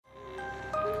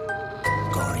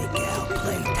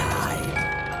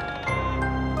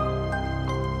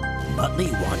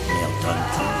definitely want nail done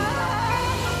too.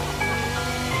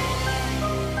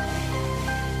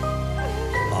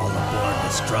 All aboard the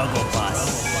struggle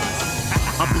bus.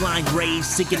 A blind rage,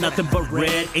 seeking nothing but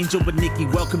red. Angel and Nikki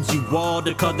welcomes you all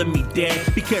to color me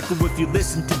dead. Be careful if you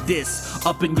listen to this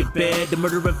up in your bed. The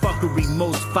murder and fuckery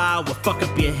most foul will fuck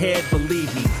up your head,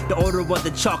 believe me. The order of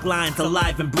the chalk lines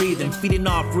alive and breathing, feeding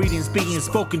off readings being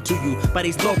spoken to you by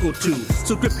these local two.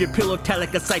 So grip your pillow tight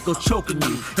like a psycho choking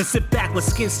you, and sit back with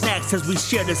skin snacks as we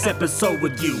share this episode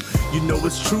with you. You know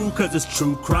it's true cause it's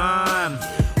true crime.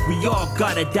 We all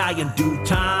gotta die in due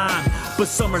time, but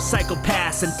some are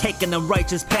psychopaths and taking a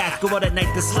righteous path. Go out at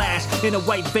night to slash in a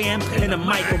white van in a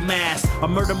micro mask. A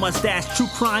murder mustache, true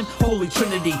crime, holy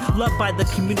trinity. Loved by the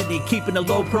community, keeping a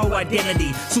low pro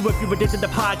identity. So if you're addicted to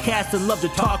podcasts and love to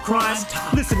talk crime,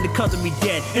 listen to Color Me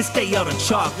Dead and stay out of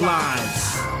chalk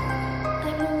lines.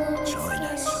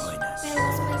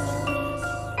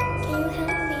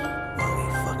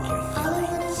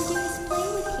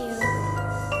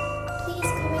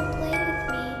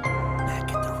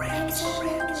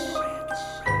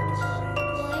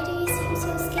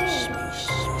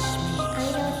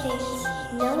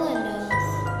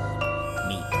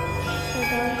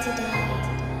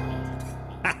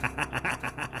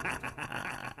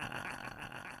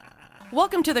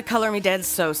 Welcome to the Color Me Dead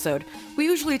So-Sode. We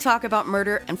usually talk about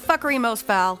murder and fuckery most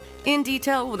foul, in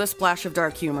detail with a splash of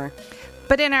dark humor.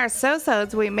 But in our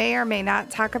So-Sodes, we may or may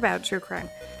not talk about true crime.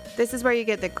 This is where you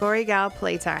get the gory gal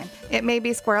playtime. It may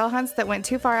be squirrel hunts that went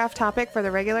too far off topic for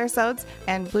the regular sods,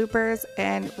 and bloopers,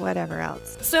 and whatever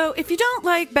else. So if you don't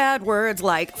like bad words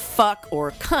like fuck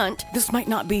or cunt, this might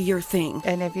not be your thing.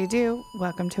 And if you do,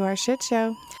 welcome to our shit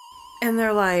show. And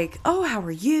they're like, oh, how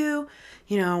are you?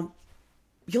 You know,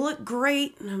 you look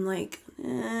great. And I'm like, eh.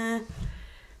 And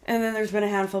then there's been a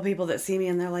handful of people that see me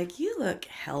and they're like, you look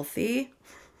healthy.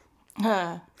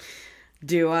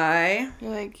 Do I?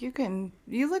 You're like,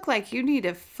 you look like you need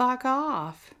to fuck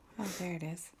off. Oh, there it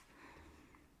is.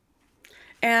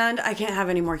 And I can't have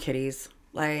any more kitties.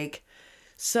 Like,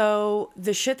 so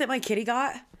the shit that my kitty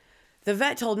got, the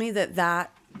vet told me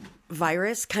that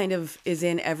virus kind of is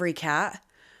in every cat,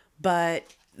 but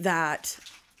that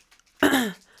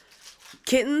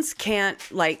kittens can't,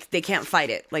 like, they can't fight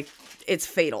it. Like, it's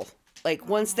fatal. Like,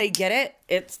 once they get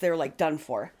it, they're, like, done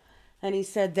for. And he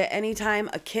said that anytime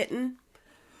a kitten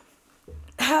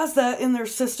has that in their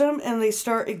system and they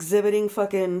start exhibiting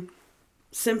fucking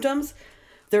symptoms,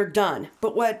 they're done.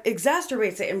 But what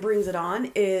exacerbates it and brings it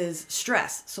on is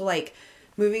stress. So, like,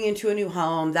 moving into a new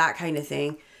home, that kind of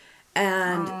thing.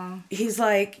 And he's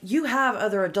like, you have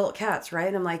other adult cats, right?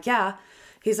 And I'm like, yeah.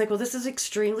 He's like, well, this is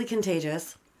extremely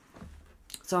contagious.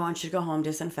 So I want you to go home,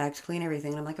 disinfect, clean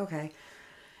everything. And I'm like, okay.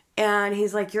 And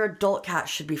he's like, your adult cat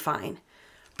should be fine.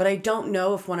 But I don't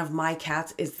know if one of my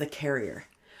cats is the carrier.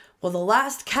 Well, the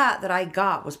last cat that I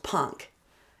got was Punk.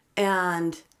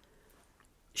 And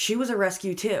she was a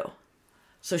rescue too.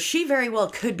 So she very well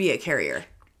could be a carrier.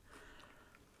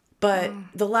 But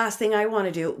the last thing I want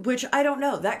to do, which I don't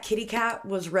know, that kitty cat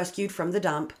was rescued from the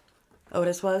dump.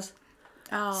 Otis was.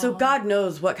 Oh. So God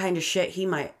knows what kind of shit he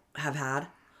might have had.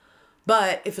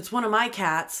 But if it's one of my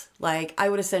cats, like, I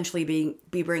would essentially be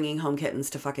bringing home kittens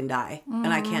to fucking die. And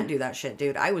I can't do that shit,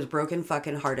 dude. I was broken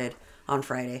fucking hearted on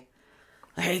Friday.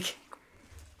 Like,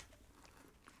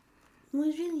 it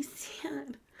was really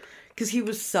sad. Because he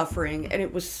was suffering, and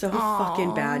it was so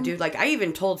fucking bad, dude. Like, I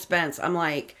even told Spence, I'm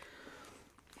like...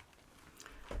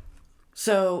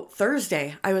 So,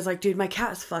 Thursday, I was like, dude, my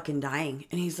cat's fucking dying.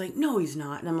 And he's like, no, he's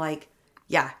not. And I'm like,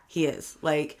 yeah, he is.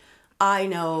 Like, I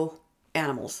know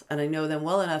animals, and I know them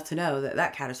well enough to know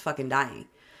that cat is fucking dying.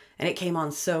 And it came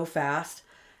on so fast.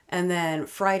 And then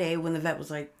Friday, when the vet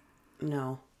was like,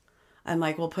 no. I'm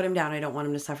like, well, put him down. I don't want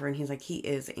him to suffer. And he's like, he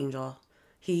is, Angel.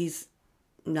 He's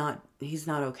not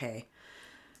okay.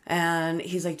 And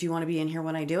he's like, do you want to be in here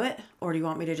when I do it? Or do you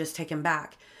want me to just take him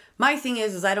back? My thing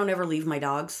is I don't ever leave my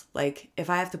dogs. Like, if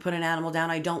I have to put an animal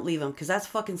down, I don't leave them because that's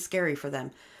fucking scary for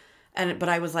them. But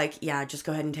I was like, yeah, just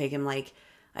go ahead and take him. Like,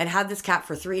 I'd had this cat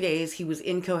for 3 days. He was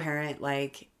incoherent.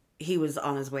 Like, he was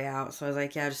on his way out. So I was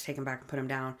like, yeah, just take him back and put him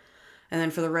down. And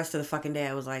then for the rest of the fucking day,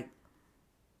 I was like,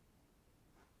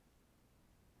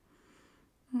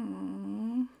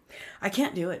 I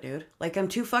can't do it, dude. Like, I'm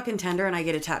too fucking tender and I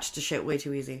get attached to shit way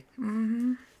too easy.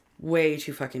 Mm-hmm. Way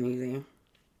too fucking easy.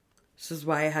 This is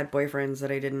why I had boyfriends that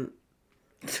I didn't.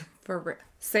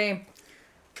 Same.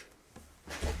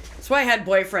 That's why I had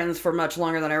boyfriends for much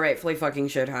longer than I rightfully fucking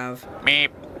should have. Meep.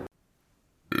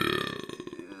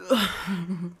 I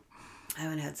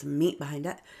haven't had some meat behind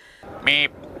it. Meep.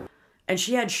 And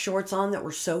she had shorts on that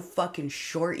were so fucking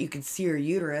short you could see her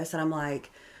uterus. And I'm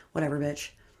like, Whatever,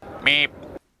 bitch. Meep.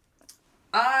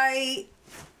 I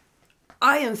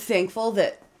am thankful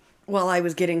that while I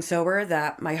was getting sober,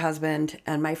 that my husband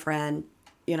and my friend,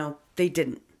 they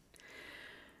didn't.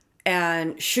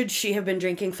 And should she have been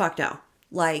drinking? Fuck no.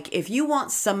 Like, if you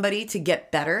want somebody to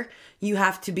get better, you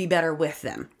have to be better with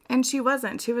them. And she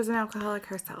wasn't. She was an alcoholic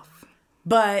herself.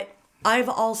 But I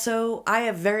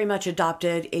have very much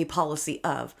adopted a policy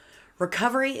of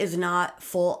recovery is not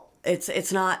full.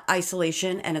 It's not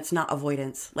isolation and it's not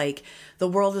avoidance. Like, the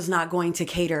world is not going to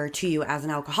cater to you as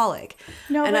an alcoholic.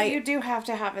 No, and but you do have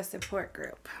to have a support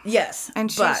group. Yes.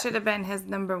 And she should have been his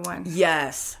number one.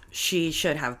 Yes, she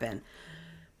should have been.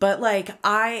 But, like,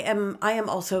 I am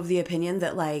also of the opinion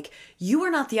that, like, you are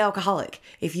not the alcoholic.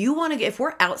 If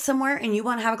we're out somewhere and you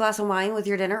want to have a glass of wine with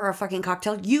your dinner or a fucking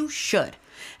cocktail, you should.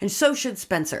 And so should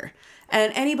Spencer.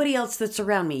 And anybody else that's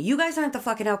around me. You guys aren't the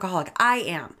fucking alcoholic. I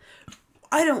am.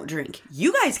 I don't drink.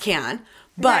 You guys can.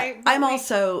 But, Right, but I'm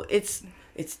also, it's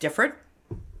different.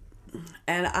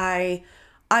 And I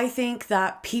think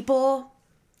that people,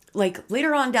 like,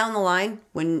 later on down the line,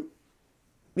 when,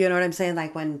 you know what I'm saying?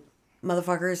 Like, when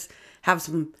motherfuckers have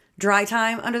some dry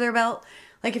time under their belt.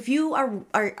 Like, if you are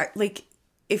like,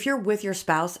 if you're with your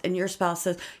spouse and your spouse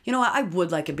says, you know what, I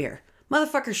would like a beer.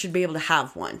 Motherfuckers should be able to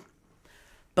have one.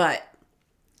 But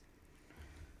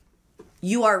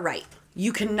you are right.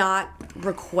 You cannot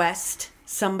request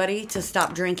somebody to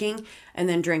stop drinking and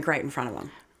then drink right in front of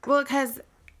them. Well, because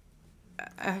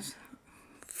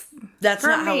That's for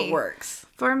not how me- it works.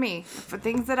 for me, for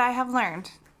things that I have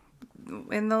learned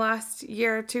in the last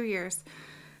year or 2 years,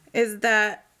 is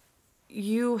that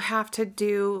you have to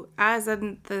do I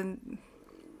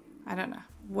don't know.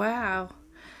 Wow.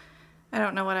 I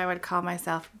don't know what I would call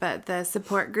myself, but the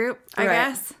support group, I Right.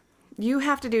 guess. You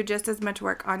have to do just as much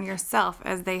work on yourself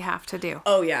as they have to do.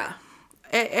 Oh, yeah.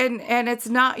 And it's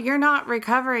not, you're not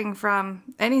recovering from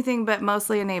anything but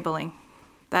mostly enabling.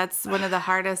 That's one of the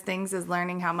hardest things, is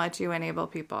learning how much you enable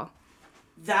people.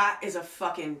 That is a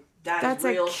fucking, That's is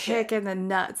real a kick shit. in the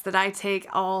nuts that I take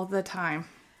all the time.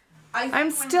 think I'm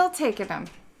when- still taking them.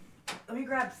 Let me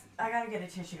grab, I gotta get a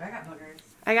tissue. I got boogers.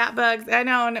 I got bugs. I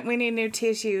know, and we need new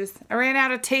tissues. I ran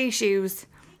out of tissues.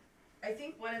 I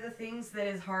think one of the things that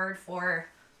is hard for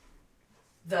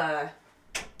the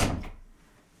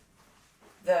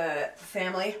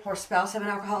family or spouse of an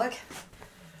alcoholic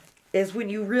is when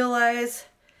you realize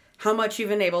how much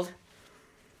you've enabled,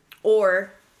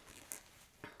 or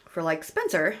for like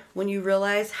Spencer, when you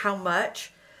realize how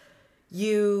much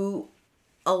you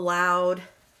allowed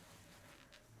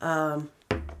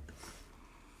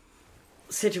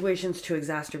situations to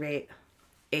exacerbate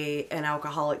an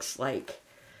alcoholic's like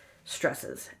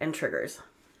stresses and triggers.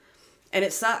 And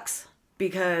it sucks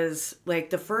because like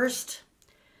the first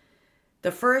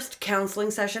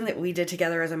counseling session that we did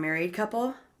together as a married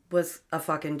couple was a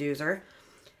fucking doozer.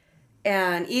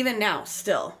 And even now,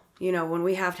 still, when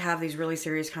we have to have these really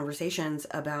serious conversations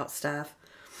about stuff,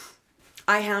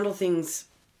 I handle things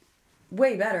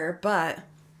way better, but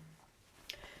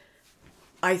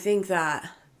I think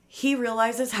that he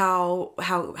realizes how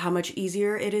much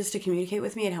easier it is to communicate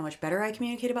with me and how much better I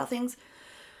communicate about things.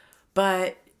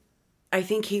 But I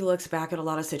think he looks back at a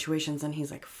lot of situations and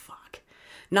he's like, fuck.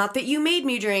 Not that you made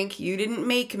me drink. You didn't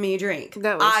make me drink.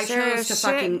 I chose to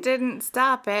fucking... didn't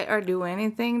stop it or do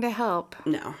anything to help.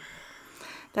 No.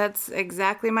 That's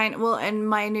exactly mine. Well, and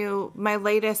my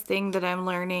latest thing that I'm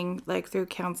learning, like through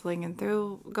counseling and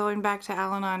through going back to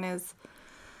Al-Anon, is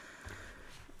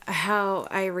how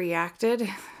I reacted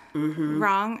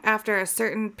wrong after a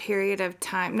certain period of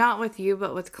time. Not with you,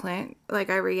 but with Clint. Like,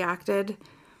 I reacted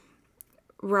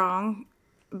wrong.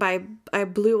 I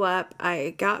blew up.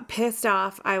 I got pissed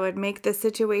off. I would make the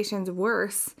situations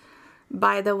worse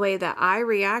by the way that I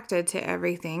reacted to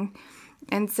everything.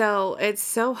 And so it's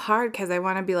so hard because I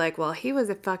want to be like, well, he was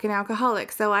a fucking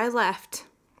alcoholic, so I left.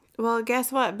 Well,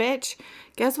 guess what, bitch?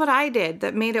 Guess what I did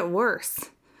that made it worse?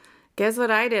 Guess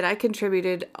what I did? I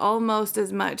contributed almost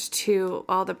as much to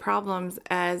all the problems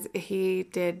as he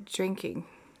did drinking.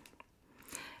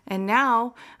 And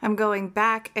now I'm going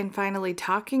back and finally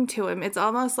talking to him. It's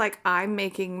almost like I'm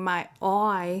making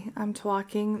I'm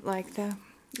talking like the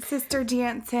Sister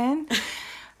Jansen.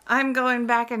 I'm going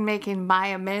back and making my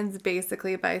amends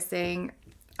basically by saying,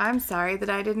 I'm sorry that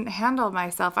I didn't handle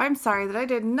myself. I'm sorry that I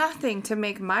did nothing to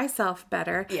make myself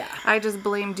better. Yeah. I just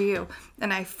blamed you.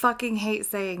 And I fucking hate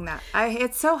saying that.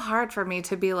 It's so hard for me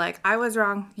to be like, I was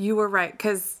wrong, you were right,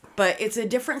 because... But it's a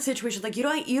different situation. Like, you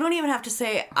don't even have to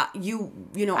say, I'm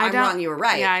wrong, you were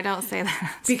right. Yeah, I don't say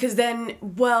that. Because then,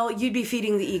 you'd be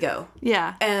feeding the ego.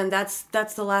 Yeah. And that's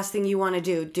the last thing you want to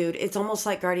do, dude. It's almost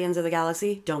like Guardians of the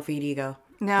Galaxy. Don't feed ego.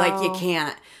 No. Like, you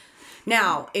can't.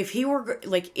 Now, if he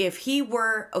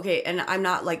were, okay, and I'm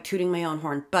not like tooting my own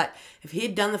horn, but if he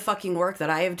had done the fucking work that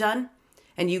I have done,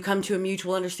 and you come to a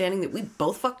mutual understanding that we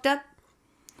both fucked up,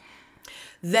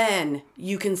 then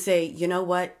you can say, you know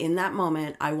what, in that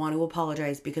moment, I want to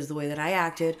apologize because the way that I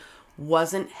acted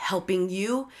wasn't helping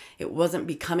you. It wasn't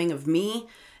becoming of me.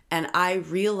 And I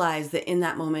realized that in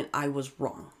that moment, I was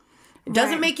wrong. It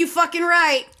doesn't make you fucking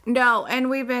right. No, and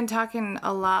we've been talking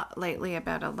a lot lately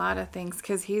about a lot of things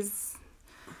because he's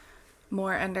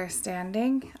more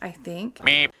understanding, I think.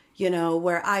 You know,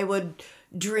 where I would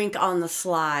drink on the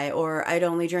sly, or I'd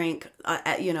only drink,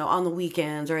 on the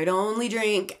weekends, or I'd only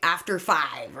drink after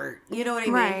 5, or, you know what I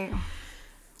mean? Right.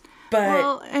 But,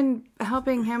 Well, and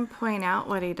helping him point out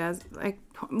what he does, like,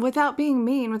 without being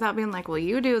mean, without being like, well,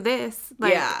 you do this.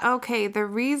 Like, Yeah. okay, the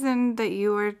reason that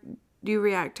you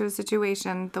react to a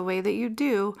situation the way that you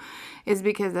do is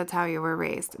because that's how you were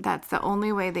raised. That's the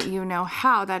only way that you know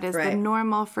how. That is the Right.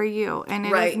 normal for you. And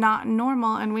it Right. is not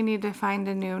normal, and we need to find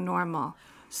a new normal.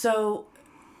 so,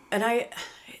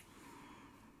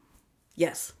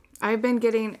 yes. I've been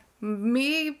getting,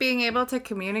 me being able to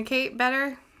communicate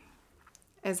better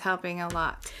is helping a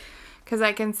lot. Because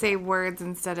I can say words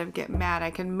instead of get mad.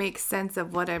 I can make sense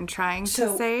of what I'm trying to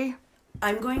So- say.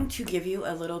 I'm going to give you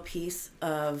a little piece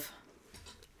of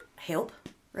help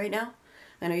right now.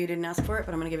 I know you didn't ask for it,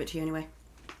 but I'm going to give it to you anyway.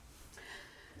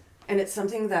 And it's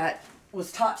something that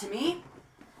was taught to me,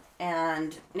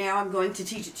 and now I'm going to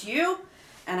teach it to you,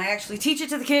 and I actually teach it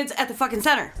to the kids at the fucking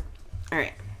center. All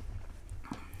right.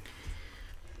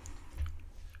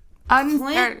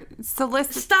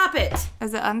 Solicited. Stop it!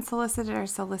 Is it unsolicited or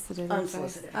solicited?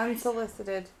 Unsolicited.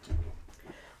 Unsolicited.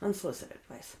 Unsolicited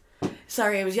advice.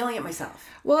 Sorry, I was yelling at myself.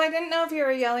 Well, I didn't know if you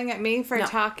were yelling at me for No.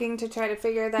 talking to try to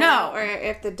figure that No. out, or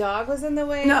if the dog was in the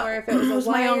way, No, or if it was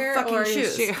a my own wire fucking or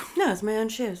shoes. your shoe. No, it's my own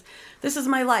shoes. This is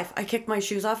my life. I kick my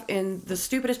shoes off in the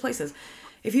stupidest places.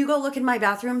 If you go look in my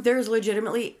bathroom, there's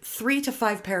legitimately 3 to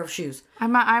 5 pair of shoes.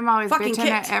 I'm always Fucking bitching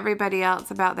at kicked. everybody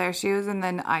else about their shoes, and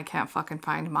then I can't fucking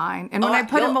find mine. And when Oh, I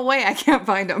put them you'll- away, I can't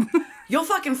find them. You'll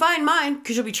fucking find mine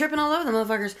because you'll be tripping all over the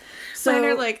motherfuckers. So, Mine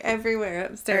are like everywhere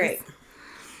all upstairs. right.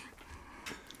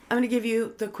 I'm going to give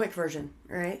you the quick version,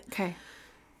 all right? Okay,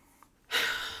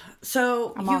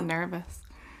 So, I'm all nervous.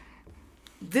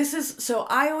 So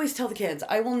I always tell the kids,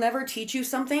 I will never teach you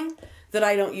something that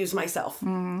I don't use myself.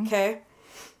 Okay?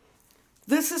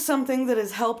 This is something that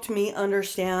has helped me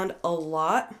understand a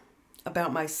lot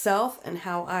about myself and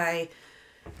how I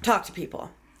talk to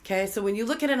people. Okay? So when you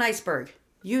look at an iceberg,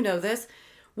 you know this.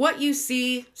 What you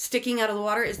see sticking out of the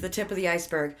water is the tip of the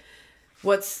iceberg.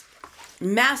 What's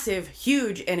massive,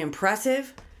 huge, and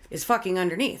impressive is fucking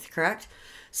underneath, correct?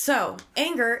 So,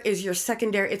 anger is your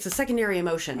secondary, it's a secondary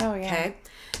emotion. Oh, yeah. Okay?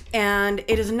 And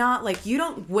it is not like you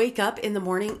don't wake up in the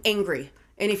morning angry.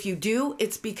 And if you do,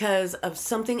 it's because of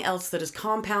something else that is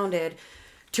compounded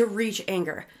to reach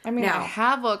anger. I mean, now, I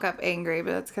have woke up angry,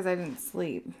 but that's because I didn't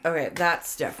sleep. okay,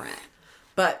 that's different.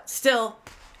 But still,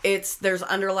 there's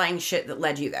underlying shit that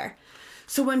led you there.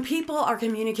 So when people are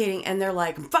communicating and they're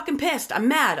like, I'm fucking pissed, I'm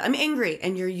mad, I'm angry,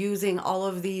 and you're using all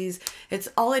of these,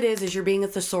 all it is you're being a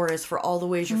thesaurus for all the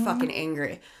ways you're fucking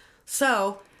angry.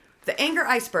 So, the anger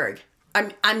iceberg,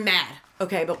 I'm mad.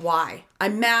 Okay, but why?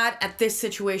 I'm mad at this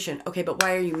situation. Okay, but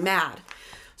why are you mad?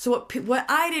 So what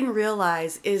I didn't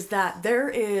realize is that there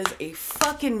is a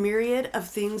fucking myriad of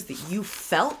things that you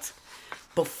felt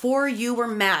before you were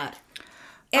mad.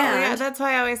 And Oh, yeah, that's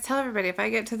why I always tell everybody, if I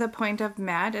get to the point of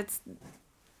mad, it's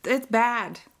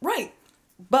bad. right.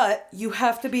 But you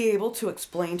have to be able to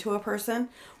explain to a person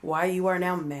why you are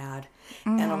now mad.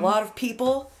 And a lot of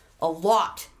people, a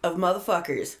lot of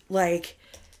motherfuckers, like,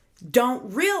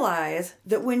 don't realize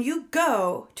that when you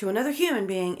go to another human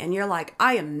being and you're like,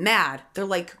 I am mad, they're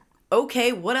like,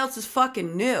 okay, what else is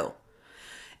fucking new?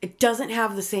 It doesn't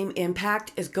have the same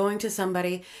impact as going to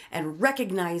somebody and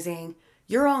recognizing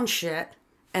your own shit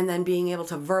and then being able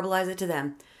to verbalize it to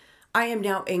them. I am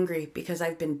now angry because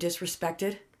I've been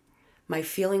disrespected. My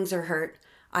feelings are hurt.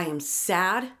 I am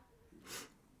sad.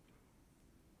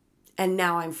 And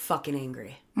now I'm fucking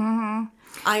angry.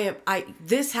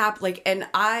 This happened, like, and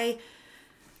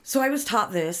so I was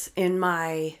taught this in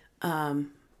my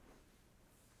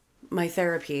my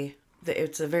therapy.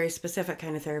 It's a very specific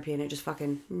kind of therapy, and it just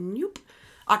fucking, nope.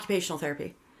 Occupational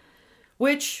therapy.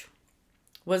 Which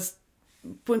was,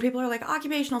 when people are like,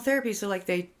 occupational therapy, so like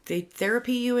they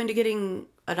therapy you into getting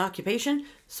an occupation?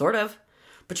 Sort of.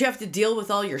 But you have to deal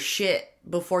with all your shit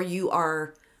before you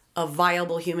are a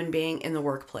viable human being in the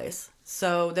workplace.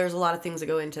 So there's a lot of things that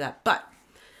go into that. But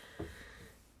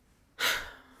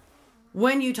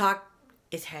when you talk,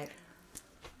 it's hard.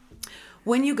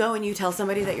 when you go and you tell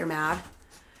somebody that you're mad,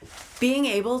 being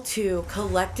able to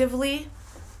collectively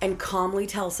and calmly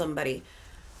tell somebody,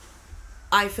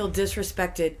 I feel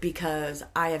disrespected because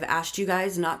I have asked you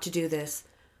guys not to do this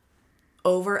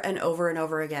over and over and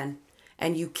over again.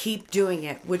 And you keep doing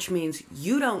it, which means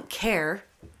you don't care.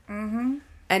 Mm-hmm.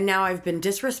 And now I've been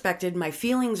disrespected. My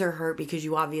feelings are hurt because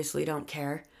you obviously don't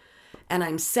care. And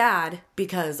I'm sad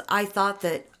because I thought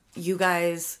that you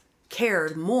guys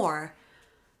cared more.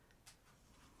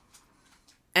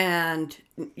 And,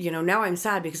 now I'm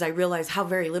sad because I realize how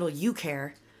very little you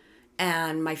care.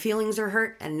 And my feelings are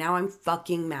hurt. And now I'm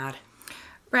fucking mad.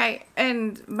 Right.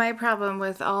 And my problem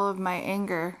with all of my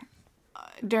anger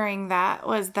during that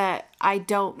was that I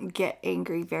don't get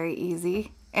angry very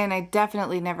easy. And I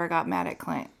definitely never got mad at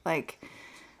Clint. Like,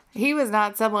 he was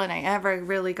not someone I ever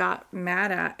really got mad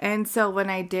at. And so when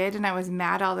I did and I was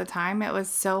mad all the time, it was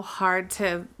so hard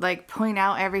to, point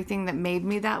out everything that made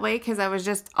me that way because I was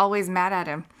just always mad at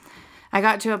him. I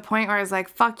got to a point where I was like,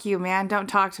 fuck you, man. Don't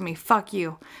talk to me. Fuck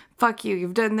you. Fuck you.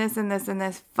 You've done this and this and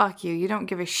this. Fuck you. You don't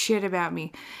give a shit about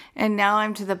me. And now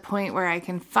I'm to the point where I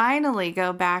can finally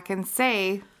go back and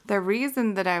say the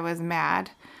reason that I was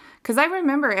mad. Because I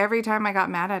remember every time I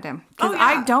got mad at him. Because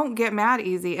I don't get mad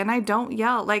easy and I don't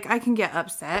yell. Like, I can get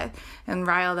upset and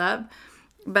riled up.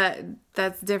 But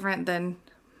that's different than,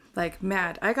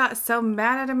 mad. I got so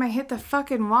mad at him I hit the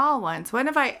fucking wall once. When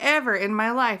have I ever in my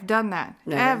life done that?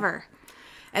 Never. Ever.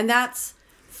 And that's,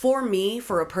 for me,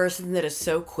 for a person that is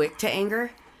so quick to anger,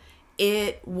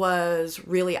 it was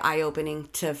really eye-opening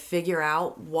to figure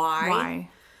out why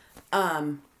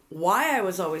I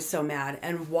was always so mad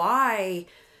and why...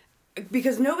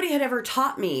 Because nobody had ever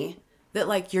taught me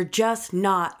that, you're just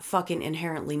not fucking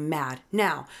inherently mad.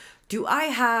 Now, I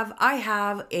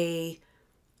have a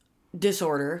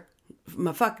disorder.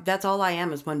 That's all I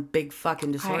am is one big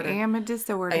fucking disorder. I am a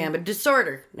disorder. I am a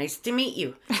disorder. Nice to meet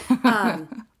you. I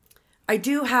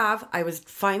was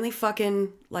finally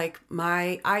fucking,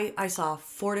 I saw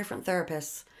 4 different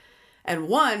therapists. And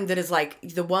one that is,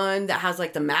 the one that has,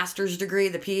 the master's degree,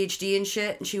 the PhD and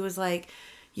shit. And she was like...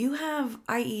 You have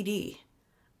IED.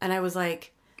 And I was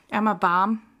like... I'm a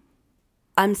bomb?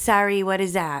 I'm sorry, what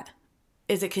is that?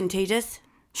 Is it contagious?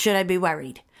 Should I be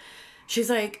worried? She's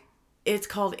like, it's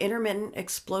called intermittent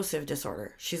explosive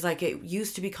disorder. She's like, it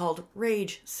used to be called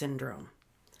rage syndrome.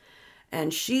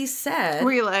 And she said...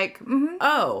 Were you like, mm-hmm.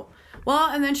 Oh.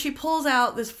 Well, and then she pulls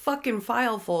out this fucking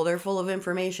file folder full of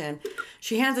information.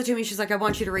 She hands it to me. She's like, I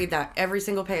want you to read that. Every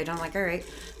single page. I'm like, all right.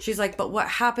 She's like, but what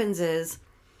happens is...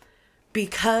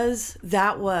 Because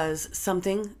that was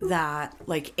something that,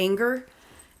 anger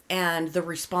and the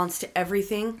response to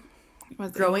everything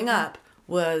growing up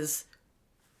was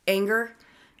anger.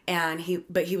 And he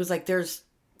was like, there's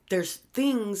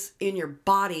things in your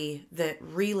body that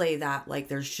relay that.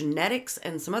 There's genetics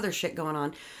and some other shit going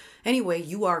on. Anyway,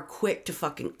 you are quick to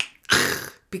fucking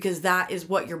because that is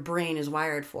what your brain is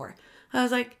wired for. I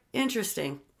was like,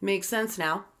 interesting. Makes sense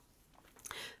now.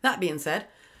 That being said,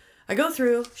 I go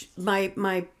through, my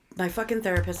fucking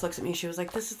therapist looks at me. She was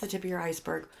like, this is the tip of your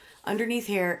iceberg. Underneath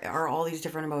here are all these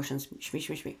different emotions.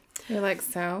 Shmee. You're like,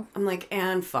 so? I'm like,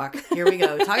 and fuck. Here we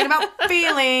go. Talking about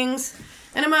feelings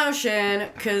and emotion,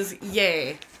 because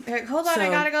yay. Like, hold on, I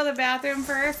gotta go to the bathroom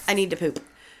first. I need to poop.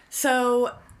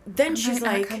 So then she's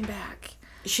like, come back.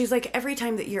 She's like, every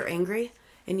time that you're angry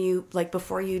and you,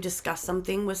 before you discuss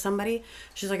something with somebody,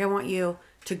 she's like, I want you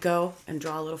to go and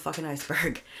draw a little fucking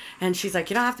iceberg. And she's like,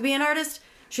 you don't have to be an artist.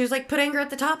 She was like, put anger at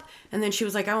the top. And then she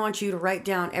was like, I want you to write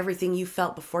down everything you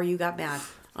felt before you got mad.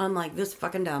 I'm like, this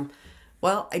fucking dumb.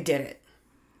 Well, I did it.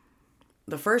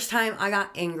 The first time I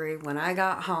got angry when I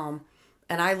got home,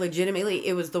 and I legitimately,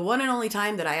 it was the one and only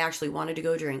time that I actually wanted to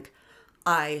go drink.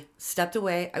 I stepped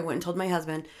away. I went and told my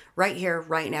husband, right here,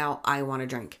 right now, I want to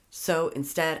drink. So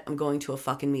instead, I'm going to a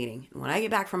fucking meeting. And when I get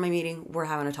back from my meeting, we're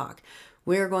having a talk.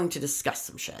 We're going to discuss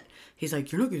some shit. He's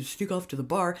like, you're not going to sneak off to the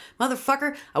bar.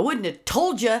 Motherfucker, I wouldn't have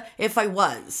told you if I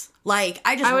was. I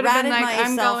just ratted myself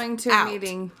I'm going to out. A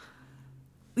meeting.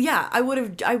 Yeah, I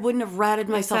wouldn't have ratted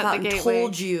myself out and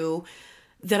told you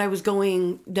that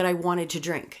I wanted to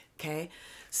drink. Okay?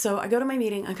 So I go to my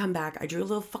meeting, I come back, I drew a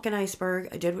little fucking iceberg,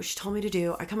 I did what she told me to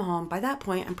do, I come home. By that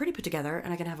point, I'm pretty put together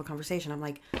and I can have a conversation. I'm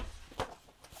like,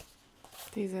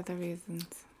 these are the reasons.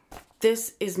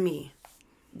 This is me.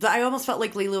 I almost felt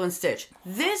like Lilo and Stitch.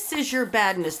 This is your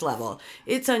badness level.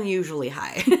 It's unusually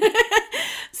high.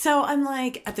 So I'm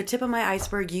like, at the tip of my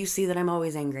iceberg, you see that I'm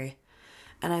always angry.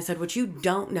 And I said, what you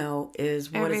don't know is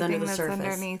what is under the surface. Everything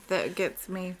that's underneath that gets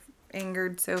me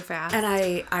angered so fast. And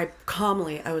I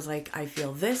calmly, I was like, I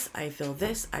feel this, I feel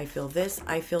this, I feel this,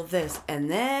 I feel this. And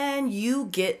then you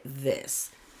get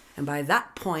this. And by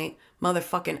that point,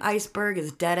 motherfucking iceberg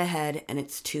is dead ahead and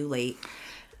it's too late.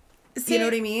 See, You know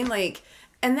what I mean? Like,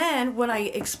 and then when I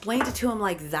explained it to him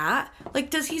like that, like,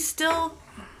 does he still,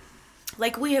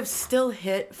 like, we have still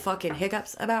hit fucking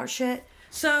hiccups about shit.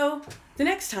 So the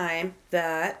next time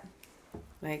that,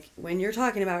 like, when you're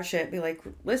talking about shit, be like,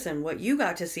 listen, what you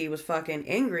got to see was fucking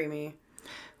angry me.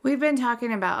 We've been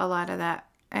talking about a lot of that.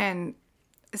 And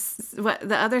what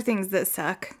the other things that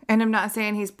suck. And I'm not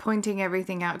saying he's pointing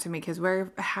everything out to me because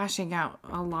we're hashing out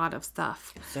a lot of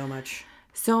stuff. So much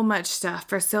Stuff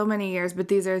for so many years. But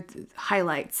these are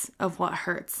highlights of what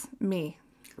hurts me.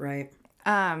 Right.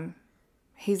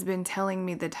 He's been telling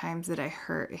me the times that I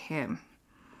hurt him.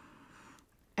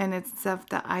 And it's stuff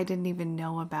that I didn't even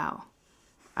know about.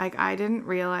 Like, I didn't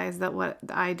realize that what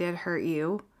I did hurt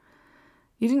you.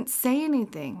 You didn't say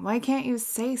anything. Why can't you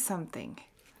say something?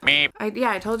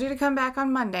 I told you to come back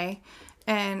on Monday.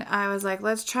 And I was like,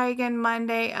 let's try again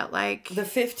Monday at like... The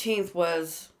 15th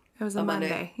was... It was a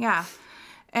Monday. Yeah.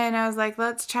 And I was like,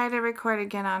 let's try to record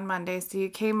again on Monday. So you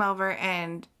came over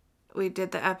and we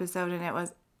did the episode and it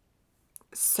was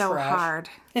so Trash. hard.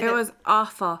 It was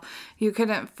awful. You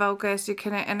couldn't focus. You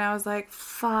couldn't. And I was like,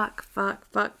 fuck.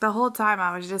 The whole time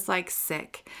I was just like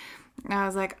sick. And I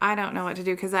was like, I don't know what to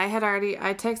do. Because I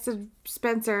texted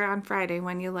Spencer on Friday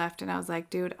when you left. And I was like,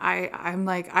 dude, I'm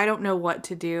like, I don't know what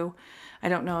to do. I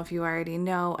don't know if you already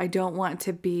know. I don't want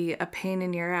to be a pain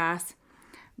in your ass.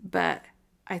 But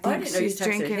I think she's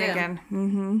drinking again.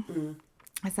 Mm-hmm.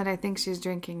 I said, I think she's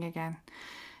drinking again.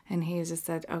 And he just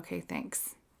said, okay,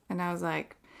 thanks. And I was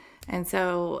like, and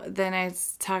so then I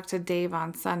talked to Dave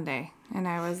on Sunday. And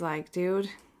I was like, dude,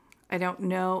 I don't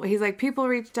know. He's like, people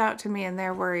reached out to me and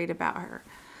they're worried about her.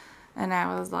 And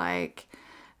I was like,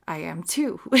 I am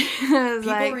too.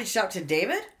 People reached out to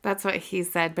David? That's what he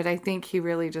said. But I think he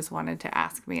really just wanted to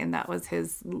ask me. And that was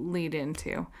his lead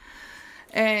into.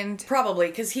 And probably,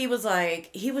 because he was like,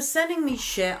 he was sending me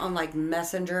shit on like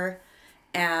Messenger.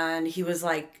 And he was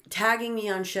like tagging me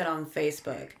on shit on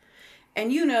Facebook.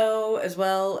 And you know as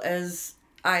well as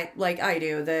I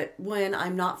do that when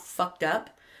I'm not fucked up,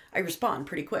 I respond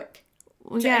pretty quick.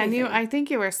 Yeah, and I think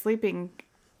you were sleeping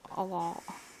a lot.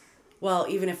 Well,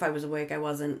 even if I was awake, I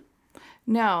wasn't.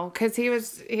 No, because he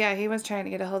was trying to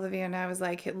get a hold of you, and I was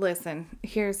like, listen,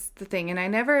 here's the thing. And I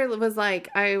never was like,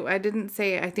 I didn't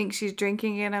say, I think she's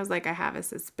drinking again. I was like, I have a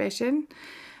suspicion.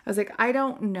 I was like, I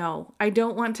don't know. I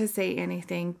don't want to say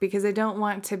anything because I don't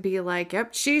want to be like,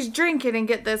 yep, she's drinking and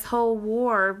get this whole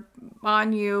war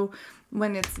on you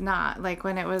when it's not. Like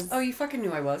when it was. Oh, you fucking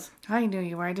knew I was. I knew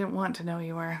you were. I didn't want to know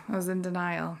you were. I was in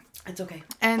denial. It's okay.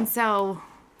 And so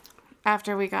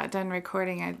after we got done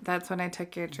recording, that's when I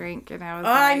took your drink and I was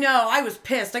I know. I was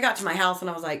pissed. I got to my house and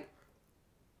I was like.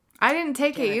 I didn't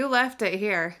take it. You left it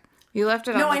here. You left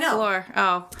it on the floor.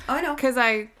 Oh, I know. Because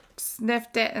I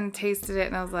sniffed it and tasted it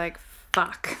and I was like,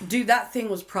 fuck. Dude, that thing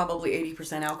was probably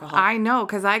 80% alcohol. I know,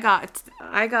 because I got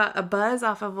a buzz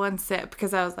off of one sip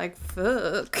because I was like,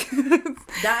 fuck.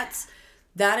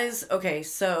 That is okay,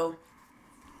 so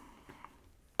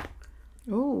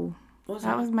Ooh.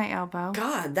 That was my elbow.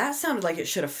 God, that sounded like it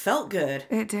should have felt good.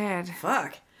 It did.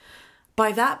 Fuck.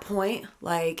 By that point,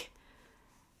 like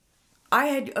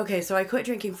so I quit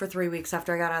drinking for 3 weeks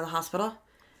after I got out of the hospital.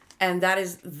 And that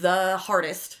is the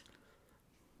hardest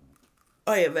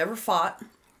I have ever fought.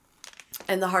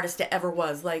 And the hardest it ever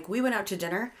was. Like, we went out to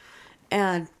dinner.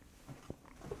 And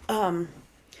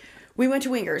we went to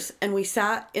Wingers. And we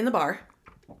sat in the bar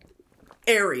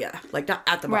area. Like, not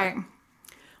at the bar. Right.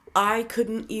 I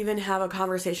couldn't even have a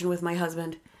conversation with my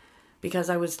husband. Because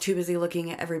I was too busy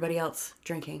looking at everybody else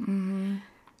drinking. Mm-hmm.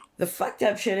 The fucked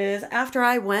up shit is, after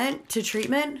I went to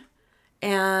treatment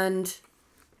and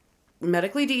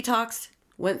medically detoxed,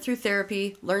 went through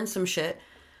therapy, learned some shit,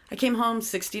 I came home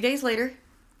 60 days later.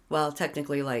 Well,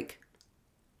 technically, like,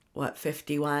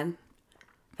 51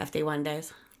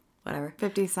 days? Whatever.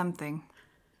 50-something.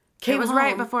 It was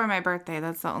right before my birthday.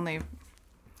 That's the only...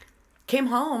 Came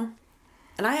home,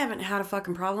 and I haven't had a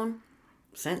fucking problem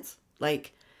since.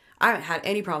 Like, I haven't had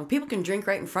any problem. People can drink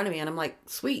right in front of me, and I'm like,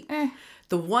 sweet.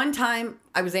 The one time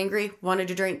I was angry, wanted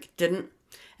to drink, didn't.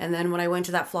 And then when I went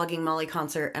to that Flogging Molly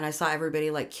concert and I saw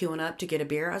everybody like queuing up to get a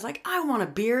beer, I was like, I want a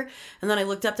beer. And then I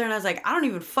looked up there and I was like, I don't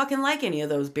even fucking like any of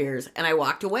those beers. And I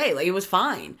walked away. Like, it was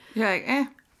fine. You're like,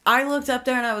 I looked up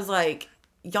there and I was like,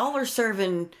 y'all are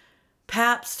serving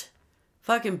Pabst,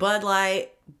 fucking Bud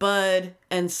Light, Bud,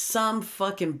 and some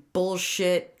fucking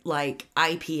bullshit like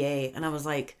IPA. And I was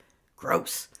like,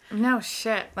 gross. No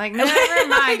shit. Like, no, never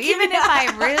mind. Even if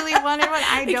I really wanted one,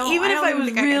 I don't. Even if I was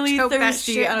think could really choke that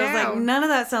thirsty, shit and I was like, down. none of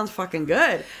that sounds fucking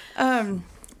good.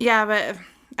 Yeah, but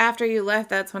after you left,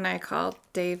 that's when I called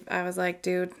Dave. I was like,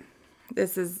 dude,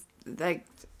 this is like,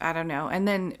 I don't know. And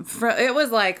then it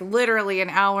was like literally an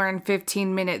hour and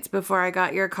 15 minutes before I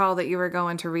got your call that you were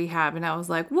going to rehab. And I was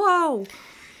like, whoa.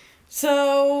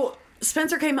 So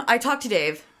Spencer came, I talked to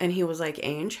Dave, and he was like,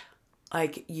 Ange,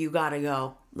 like, you gotta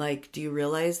go. Like, do you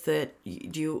realize that,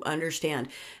 do you understand?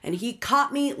 And he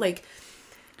caught me at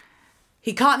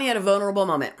a vulnerable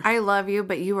moment. I love you,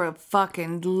 but you were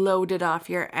fucking loaded off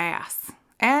your ass.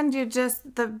 And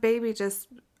the baby just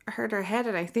hurt her head.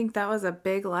 And I think that was a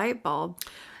big light bulb.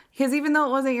 Because even though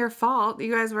it wasn't your fault,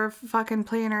 you guys were fucking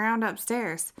playing around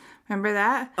upstairs. Remember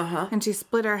that? Uh-huh. And she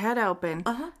split her head open.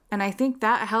 Uh-huh. And I think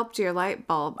that helped your light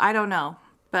bulb. I don't know.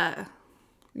 But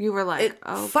you were like, It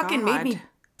oh, fucking God. made me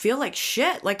feel like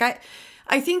shit. Like,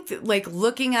 I think that, like,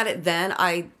 looking at it then,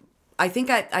 I think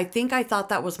I thought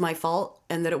that was my fault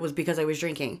and that it was because I was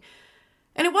drinking.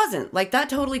 And it wasn't. Like, that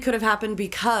totally could have happened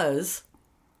because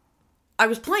I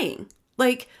was playing.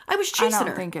 Like, I was chasing her. I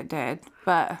don't think it did,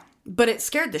 but it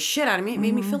scared the shit out of me. It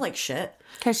made me feel like shit.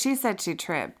 because she said she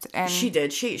tripped. And She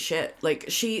did. She ate shit. Like,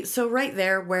 so right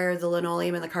there where the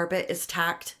linoleum and the carpet is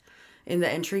tacked in the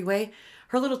entryway,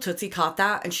 her little Tootsie caught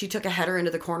that, and she took a header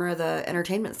into the corner of the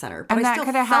entertainment center. But and I that still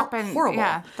could have felt happened. horrible.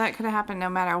 Yeah, that could have happened no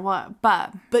matter what.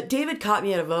 But David caught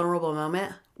me at a vulnerable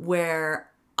moment where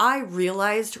I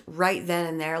realized right then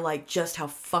and there, like, just how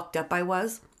fucked up I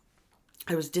was.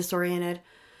 I was disoriented.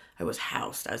 I was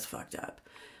housed. I was fucked up.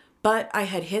 But I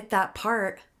had hit that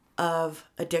part of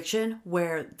addiction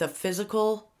where the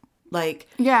physical, like,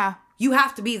 yeah, you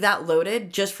have to be that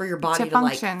loaded just for your body to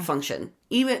like function.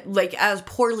 Even like as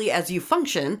poorly as you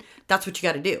function, that's what you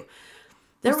got to do.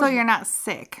 you're not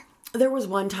sick. There was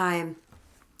one time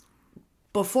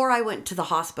before I went to the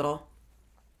hospital,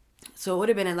 so it would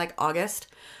have been in like August,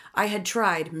 I had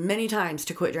tried many times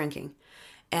to quit drinking.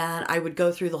 And I would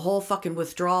go through the whole fucking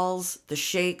withdrawals, the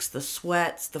shakes, the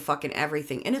sweats, the fucking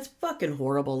everything. And it's fucking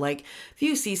horrible. Like, if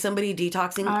you see somebody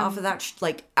detoxing off of that,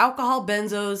 like alcohol,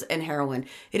 benzos, and heroin,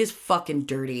 it is fucking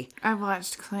dirty. I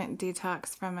watched Clint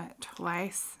detox from it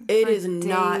twice. It is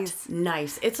not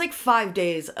nice. It's like 5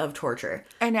 days of torture.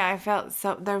 I know. I felt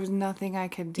so. There was nothing I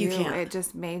could do. You can't. It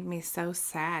just made me so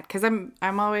sad because I'm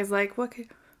always like, what can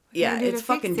Yeah, I do it's to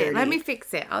fucking fix it? dirty. Let me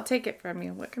fix it. I'll take it from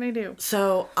you. What can I do?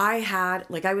 So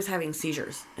I was having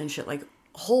seizures and shit, like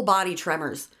whole body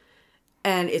tremors.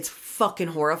 And it's fucking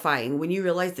horrifying when you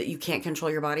realize that you can't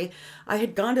control your body. I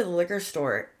had gone to the liquor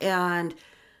store and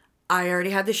I already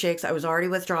had the shakes. I was already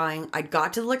withdrawing. I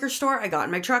got to the liquor store. I got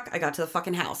in my truck. I got to the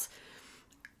fucking house.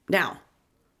 Now,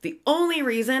 the only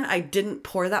reason I didn't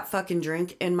pour that fucking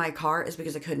drink in my car is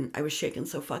because I couldn't. I was shaking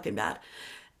so fucking bad.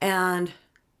 And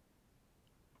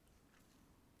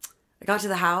I got to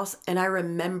the house and I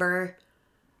remember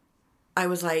I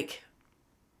was like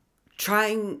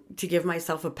trying to give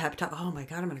myself a pep talk. Oh my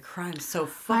God, I'm going to cry. I'm so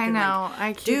fucking I know. like,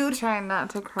 I keep dude, trying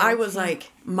not to cry. I was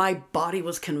like, my body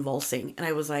was convulsing and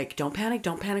I was like, don't panic,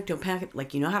 don't panic, don't panic.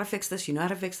 Like, you know how to fix this. You know how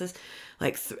to fix this.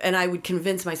 Like, and I would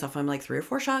convince myself, I'm like 3 or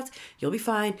 4 shots. You'll be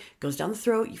fine. Goes down the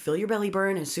throat. You feel your belly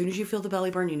burn. As soon as you feel the belly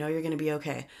burn, you know you're going to be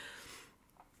okay.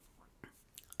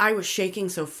 I was shaking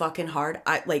so fucking hard.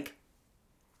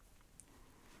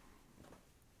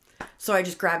 So I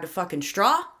just grabbed a fucking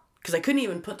straw because I couldn't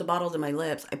even put the bottle to my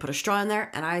lips. I put a straw in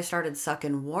there and I started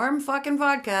sucking warm fucking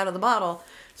vodka out of the bottle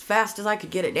as fast as I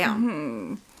could get it down.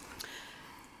 Mm-hmm.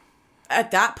 At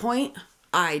that point,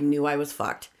 I knew I was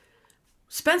fucked.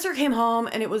 Spencer came home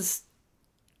and it was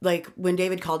like when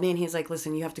David called me and he's like,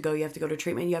 listen, you have to go to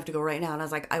treatment. You have to go right now. And I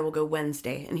was like, I will go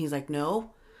Wednesday. And he's like,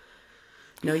 no,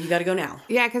 you got to go now.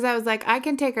 Yeah, because I was like, I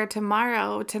can take her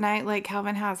tomorrow, tonight. Like,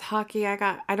 Calvin has hockey.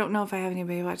 I don't know if I have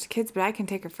anybody to watch the kids, but I can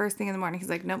take her first thing in the morning. He's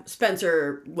like, nope.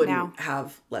 Spencer wouldn't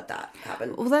have let that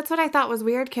happen. Well, that's what I thought was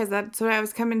weird because that's what I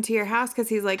was coming to your house because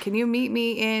he's like, can you meet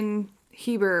me in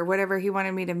Heber or whatever he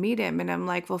wanted me to meet him? And I'm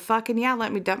like, well, fucking yeah,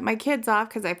 let me dump my kids off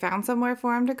because I found somewhere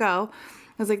for him to go.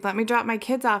 I was like, let me drop my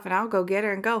kids off and I'll go get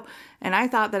her and go. And I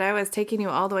thought that I was taking you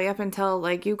all the way up until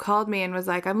like you called me and was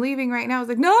like, I'm leaving right now. I was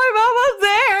like, no, I'm almost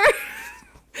there.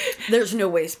 There's no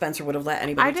way Spencer would have let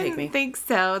anybody take me. I didn't think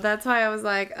so. That's why I was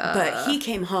like, But he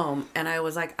came home and I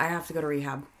was like, I have to go to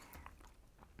rehab.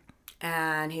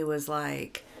 And he was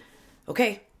like,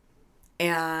 okay.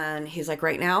 And he's like,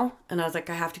 right now? And I was like,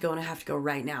 I have to go and I have to go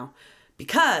right now.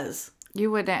 Because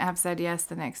you wouldn't have said yes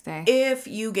the next day. If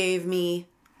you gave me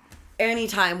any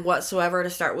time whatsoever to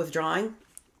start withdrawing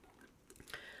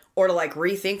or to like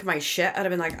rethink my shit, I'd have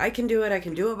been like, I can do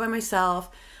it by myself.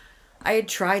 I had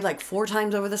tried like 4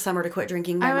 times over the summer to quit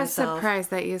drinking by I was myself. surprised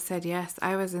that you said yes.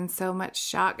 I was in so much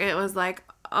shock. It was like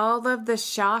all of the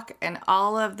shock and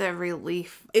all of the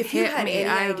relief If you hit had me. any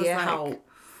I was idea like, how,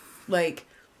 like,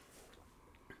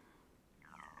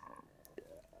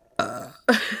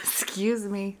 excuse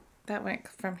me, that went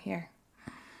from here.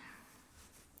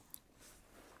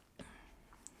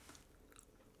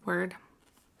 Word.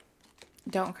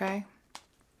 Don't cry.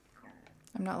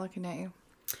 I'm not looking at you.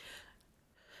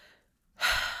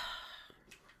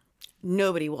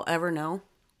 nobody will ever know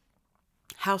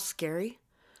how scary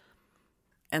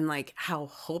and like how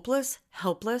hopeless,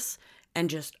 helpless, and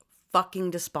just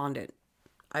fucking despondent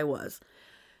I was.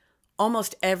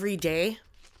 Almost every day,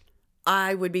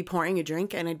 I would be pouring a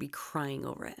drink and I'd be crying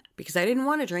over it because I didn't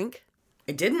want to drink.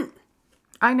 I didn't,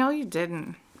 I know you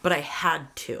didn't. but I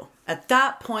had to. At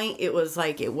that point, it was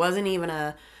like, it wasn't even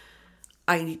a,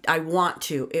 I want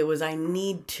to. It was, I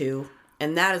need to.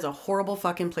 And that is a horrible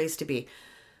fucking place to be.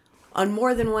 On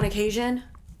more than one occasion,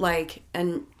 like,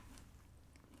 and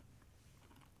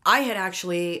I had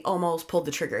actually almost pulled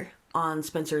the trigger on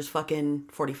Spencer's fucking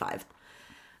 45.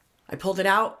 I pulled it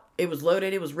out. It was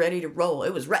loaded. It was ready to roll.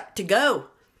 It was ready to go.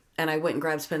 And I went and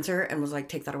grabbed Spencer and was like,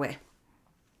 take that away.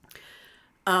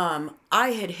 I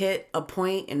had hit a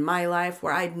point in my life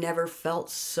where I'd never felt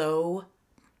so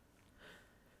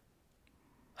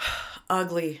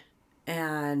ugly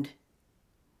and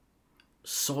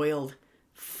soiled.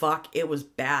 Fuck, it was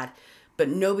bad. But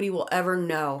nobody will ever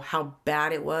know how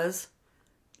bad it was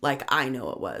like I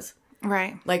know it was.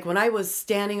 Right. Like when I was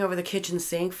standing over the kitchen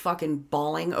sink fucking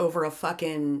bawling over a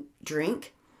fucking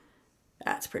drink,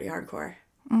 that's pretty hardcore.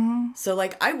 Mm-hmm. So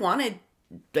like I wanted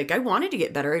to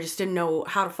get better. I just didn't know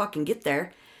how to fucking get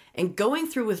there. And going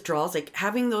through withdrawals, like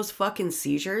having those fucking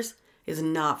seizures is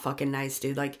not fucking nice,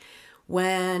 dude. Like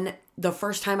when the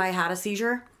first time I had a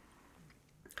seizure,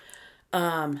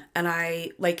 and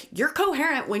I like, you're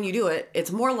coherent when you do it.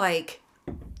 It's more like,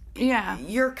 Yeah.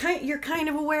 you're kind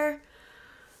of aware.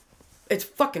 It's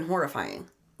fucking horrifying.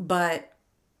 But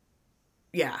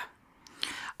yeah.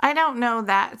 I don't know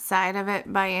that side of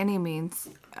it by any means.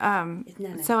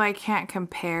 So I can't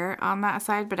compare on that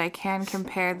side, but I can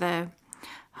compare the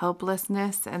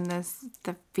hopelessness and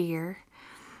the fear.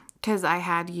 Because I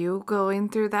had you going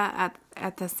through that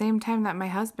at the same time that my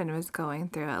husband was going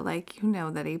through it. Like, you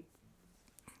know that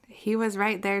he was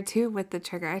right there too with the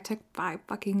trigger. I took 5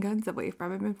 fucking guns away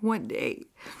from him in one day.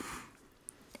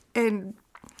 And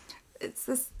it's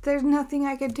just, there's nothing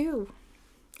I could do.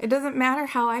 It doesn't matter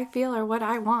how I feel or what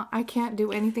I want. I can't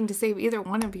do anything to save either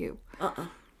one of you.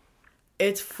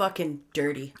 It's fucking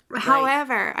dirty.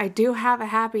 However, I do have a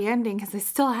happy ending because I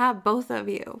still have both of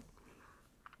you.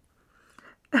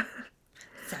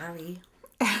 Sorry.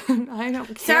 I don't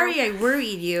care. Sorry I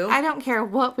worried you. I don't care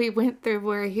what we went through.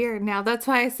 We're here now. That's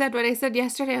why I said what I said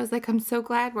yesterday. I was like, I'm so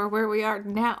glad we're where we are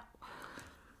now.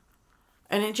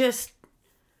 And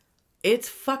it's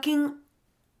fucking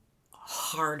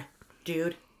hard,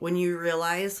 dude, when you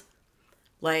realize,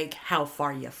 like, how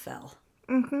far you fell.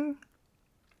 Mm-hmm.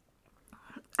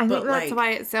 I think that's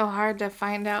why it's so hard to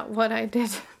find out what I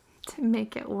did to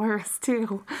make it worse,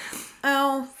 too.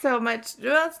 Oh. So much.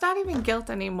 Well, it's not even guilt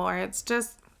anymore. It's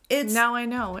just, now I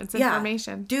know. It's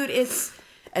information. Dude,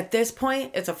 at this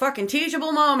point, it's a fucking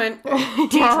teachable moment.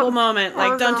 Teachable moment.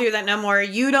 Like, don't do that no more.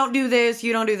 You don't do this.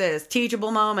 You don't do this.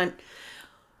 Teachable moment.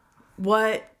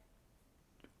 What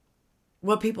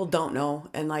people don't know,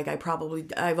 and like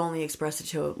I've only expressed it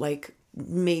to like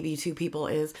maybe 2 people,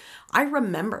 is I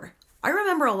remember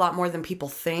a lot more than people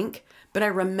think, but I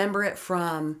remember it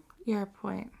from your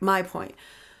point. My point.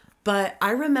 But I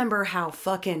remember how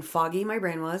fucking foggy my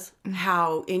brain was,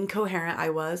 how incoherent I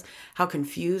was, how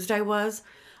confused I was.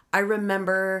 I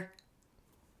remember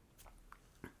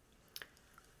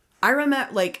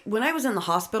like when I was in the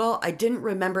hospital, I didn't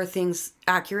remember things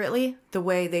accurately the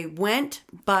way they went,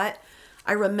 but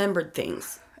I remembered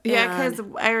things. Yeah, because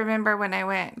I remember when I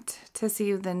went to see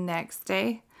you the next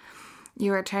day,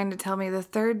 you were trying to tell me the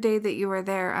 3rd day that you were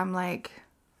there. I'm like,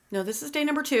 no, this is day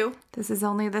number 2. This is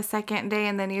only the 2nd day.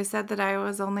 And then you said that I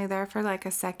was only there for like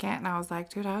a second. And I was like,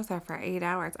 dude, I was there for 8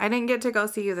 hours. I didn't get to go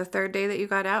see you the 3rd day that you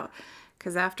got out.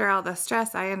 Because after all the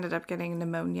stress, I ended up getting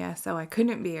pneumonia. So I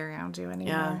couldn't be around you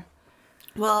anymore. Yeah.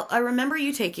 Well, I remember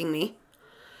you taking me.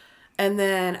 And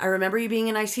then I remember you being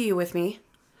in ICU with me.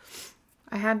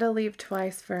 I had to leave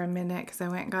twice for a minute because I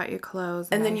went and got you clothes.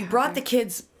 And then you brought the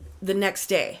kids the next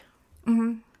day.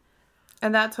 Mm-hmm.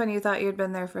 And that's when you thought you'd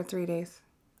been there for 3 days.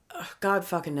 God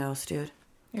fucking knows, dude.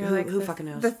 Who fucking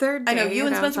knows? The 3rd day. I know, you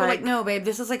and Spencer were like, no, babe,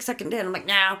 this is like 2nd day. And I'm like,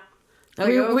 no. Like,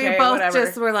 we okay, both whatever.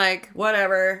 just were like,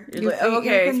 Whatever. you Like, think,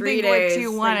 okay, you can 3 think days. what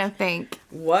you want to Like, think.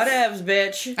 whatevs,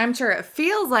 bitch. I'm sure it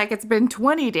feels like it's been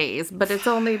 20 days, but it's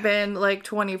only been like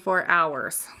 24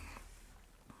 hours.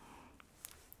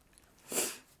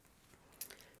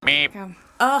 Okay.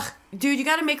 Ugh, dude, you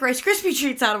gotta make Rice Krispie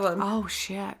treats out of them. Oh,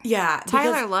 shit. Yeah.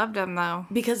 Tyler loved them, though.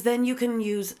 Because then you can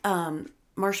use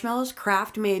marshmallows,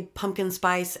 Kraft made pumpkin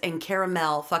spice and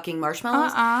caramel fucking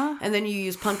marshmallows. And then you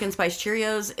use pumpkin spice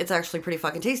Cheerios. It's actually pretty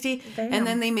fucking tasty. Damn. And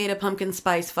then they made a pumpkin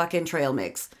spice fucking trail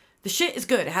mix. The shit is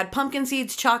good. It had pumpkin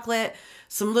seeds, chocolate,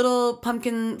 some little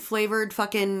pumpkin flavored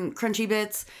fucking crunchy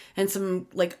bits, and some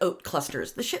like oat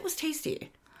clusters. The shit was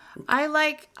tasty.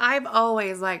 I've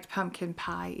always liked pumpkin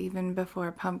pie, even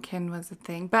before pumpkin was a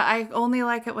thing. But I only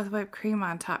like it with whipped cream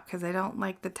on top because I don't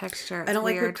like the texture. It's I don't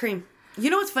weird. like whipped cream. You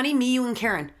know what's funny? Me, you, and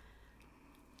Karen.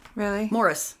 Really?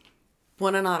 Morris.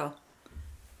 One and Otto.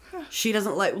 She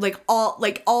doesn't like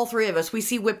all three of us. We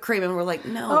see whipped cream and we're like,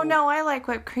 no. Oh, no, I like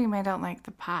whipped cream. I don't like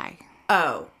the pie.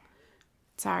 Oh.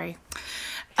 Sorry.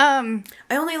 I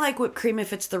only like whipped cream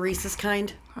if it's the Reese's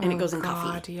kind and it goes in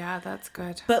coffee. Yeah, that's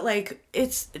good. But like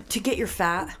it's to get your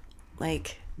fat,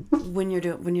 like when you're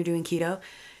doing keto,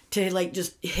 to like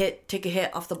just take a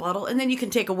hit off the bottle and then you can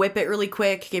take a whip it really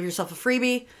quick, give yourself a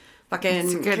freebie,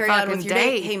 fucking good carry on fucking with your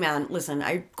day. day. Hey man, listen,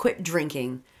 I quit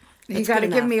drinking. You That's got to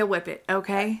good give enough. me a whippet,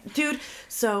 okay? Dude,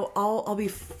 so I'll be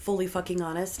fully fucking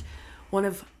honest.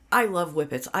 I love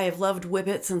whippets. I have loved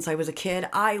whippets since I was a kid.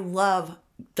 I love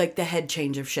like the head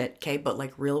change of shit, okay? But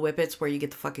like real whippets where you get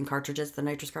the fucking cartridges, the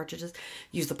nitrous cartridges,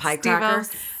 use the pie cracker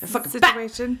and fucking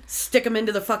situation. stick them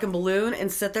into the fucking balloon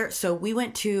and sit there. So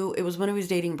it was when I was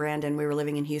dating Brandon. We were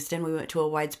living in Houston. We went to a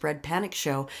Widespread Panic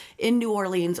show in New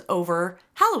Orleans over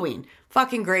Halloween.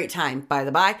 Fucking great time, by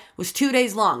the by. Was 2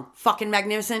 days long. Fucking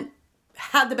magnificent.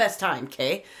 Had the best time,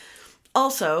 okay?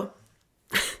 Also,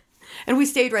 and we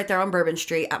stayed right there on Bourbon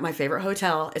Street at my favorite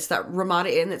hotel. It's that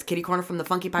Ramada Inn that's kitty corner from the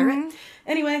Funky Pirate. Mm-hmm.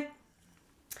 Anyway,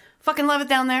 fucking love it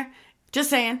down there. Just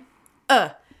saying.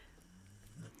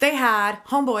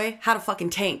 Homeboy had a fucking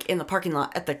tank in the parking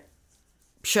lot at the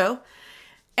show.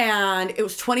 And it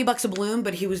was $20 a balloon,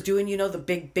 but he was doing, the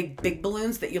big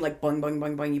balloons that you like boing, boing,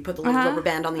 boing, boing. You put the little rubber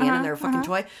band on the end and they're a fucking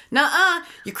toy. Nuh-uh.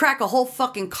 You crack a whole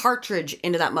fucking cartridge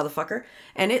into that motherfucker.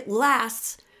 And it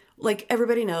lasts, like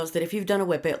everybody knows that if you've done a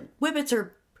whippets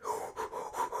are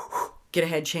get a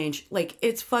head change. Like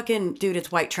it's fucking, dude,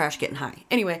 it's white trash getting high.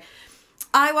 Anyway,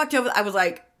 I walked over, I was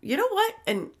like, you know what?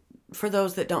 And for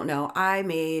those that don't know, I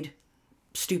made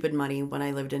stupid money when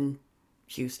I lived in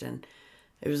Houston.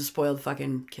 It was a spoiled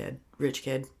fucking kid, rich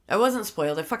kid. I wasn't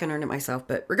spoiled. I fucking earned it myself.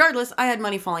 But regardless, I had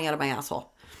money falling out of my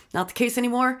asshole. Not the case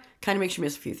anymore. Kind of makes you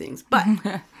miss a few things. But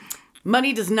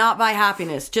money does not buy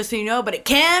happiness, just so you know. But it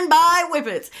can buy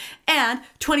whippets. And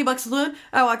 $20 a balloon.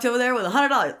 I walked over there with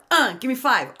 $100. Give me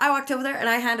 $5. I walked over there and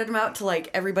I handed them out to like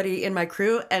everybody in my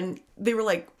crew. And they were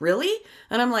like, really?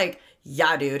 And I'm like,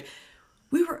 yeah, dude.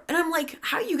 And I'm like,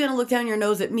 how are you going to look down your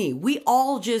nose at me? We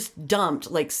all just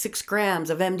dumped like 6 grams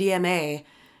of MDMA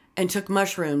and took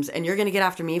mushrooms, and you're going to get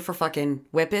after me for fucking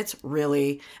whippets?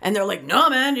 Really? And they're like, no,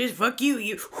 man, just fuck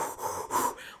you.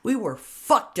 We were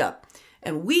fucked up.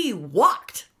 And we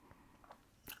walked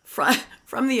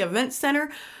from the event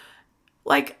center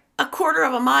like a quarter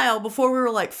of a mile before we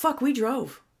were like, fuck, we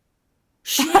drove.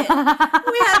 Shit. We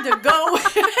had to go.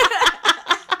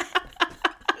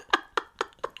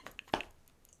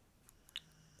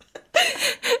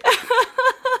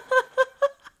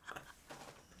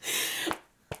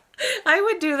 I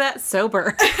would do that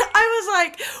sober. I was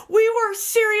like, we were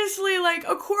seriously like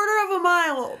a quarter of a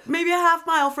mile, maybe a half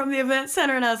mile from the event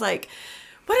center. And I was like,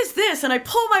 what is this? And I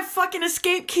pulled my fucking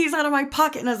escape keys out of my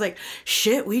pocket and I was like,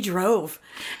 shit, we drove.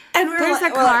 And we were There's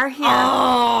like, a car here.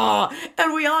 Oh.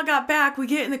 And we all got back. We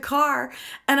get in the car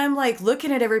and I'm like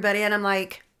looking at everybody and I'm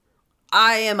like,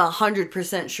 I am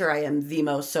 100% sure I am the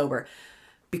most sober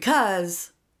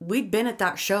because we'd been at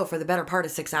that show for the better part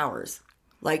of 6 hours.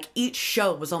 Like, each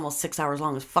show was almost 6 hours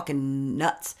long. It was fucking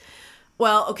nuts.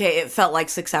 Well, okay, it felt like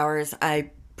 6 hours.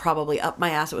 I probably upped my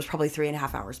ass. It was probably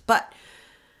 3.5 hours. But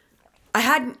I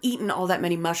hadn't eaten all that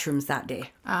many mushrooms that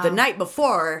day. Oh. The night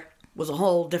before was a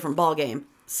whole different ball game.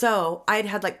 So I'd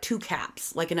had like 2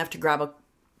 caps, like enough to grab a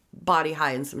body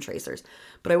high and some tracers.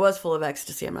 But I was full of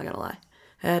ecstasy, I'm not going to lie.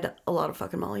 I had a lot of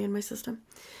fucking Molly in my system.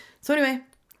 So anyway.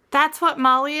 That's what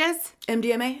Molly is?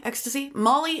 MDMA, ecstasy.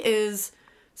 Molly is...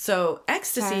 So,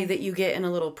 ecstasy that you get in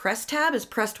a little press tab is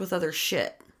pressed with other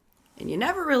shit. And you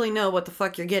never really know what the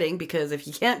fuck you're getting because if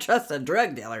you can't trust a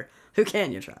drug dealer, who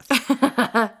can you trust?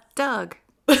 Doug.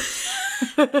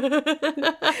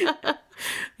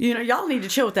 Y'all need to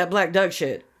chill with that Black Doug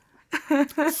shit.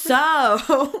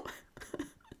 So,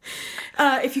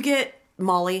 if you get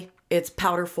Molly, it's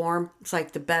powder form. It's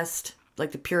like the best,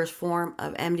 like the purest form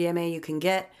of MDMA you can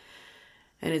get.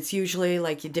 And it's usually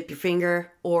like you dip your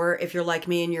finger, or if you're like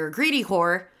me and you're a greedy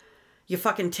whore, you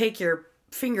fucking take your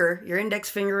finger, your index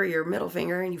finger, or your middle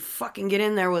finger, and you fucking get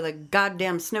in there with a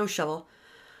goddamn snow shovel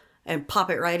and pop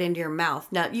it right into your mouth.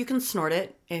 Now, you can snort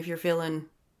it if you're feeling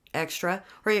extra,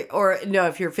 or no,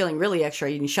 if you're feeling really extra,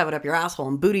 you can shove it up your asshole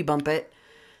and booty bump it.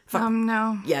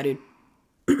 No. Yeah, dude.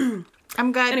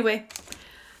 I'm good. Anyway,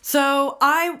 so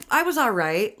I was all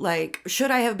right. Like, should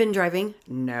I have been driving?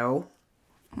 No.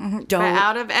 But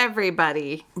out of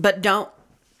everybody. But don't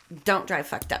drive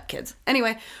fucked up, kids.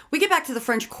 Anyway, we get back to the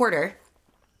French Quarter,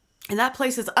 and that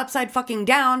place is upside fucking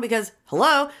down because,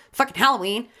 hello, fucking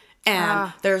Halloween.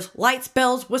 And there's lights,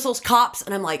 bells, whistles, cops.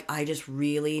 And I'm like, I just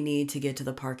really need to get to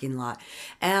the parking lot.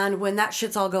 And when that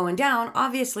shit's all going down,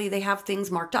 obviously they have things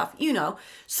marked off. You know,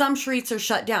 some streets are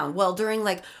shut down. Well, during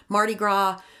like Mardi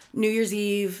Gras, New Year's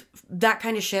Eve, that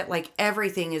kind of shit, like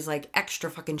everything is like extra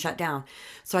fucking shut down.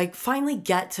 So I finally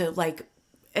get to like,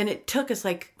 and it took us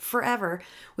like forever.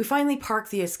 We finally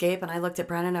parked the Escape, and I looked at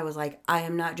Brennan. I was like, I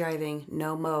am not driving.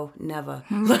 No mo, never.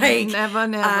 Like, Never.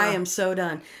 I am so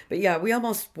done. But yeah, we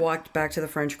almost walked back to the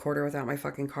French Quarter without my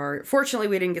fucking car. Fortunately,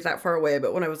 we didn't get that far away.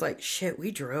 But when I was like, shit,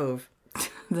 we drove.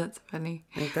 That's funny.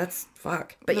 Like, that's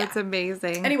fuck. But That's yeah.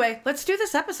 amazing. Anyway, let's do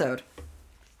this episode.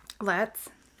 Let's.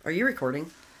 Are you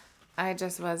recording? I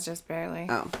was just barely.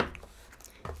 Oh.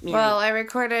 Well, I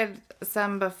recorded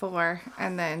some before,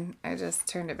 and then I just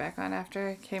turned it back on after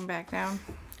I came back down.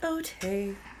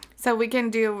 Okay. So we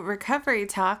can do recovery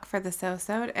talk for the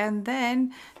so-so, and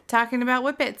then talking about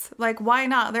whippets. Like, why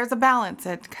not? There's a balance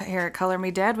here at Color Me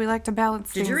Dead. We like to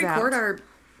balance things out. Did you record our...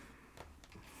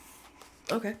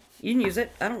 Okay. You can use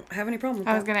it. I don't have any problem with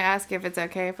I was that. going to ask if it's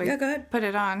okay if we Yeah, go ahead. put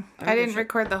it on. don't I give a didn't shit.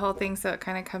 record the whole thing, so it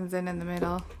kind of comes in the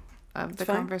middle of the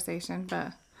fine. conversation,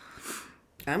 but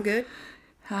I'm good.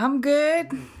 I'm good.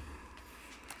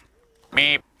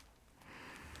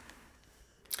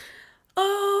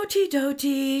 Okie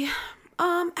dokie.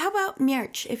 How about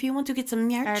merch? If you want to get some I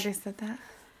merch, already said that.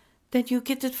 then you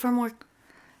get it from where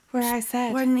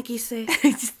Where Nikki say.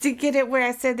 just to get it where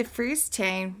I said the first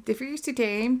time. Free.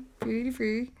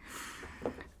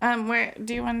 Where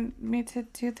do you want me to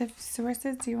do the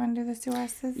sources? Do you want to do the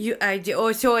sources? I do.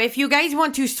 Oh, so if you guys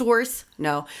want to source,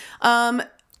 no. Do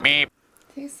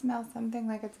you smell something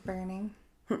like it's burning?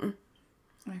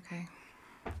 Okay.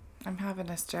 I'm having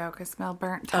a stroke. I smell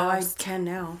burnt Oh, I toast. can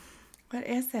now. What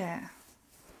is it?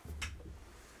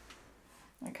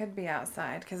 It could be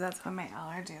outside because that's when my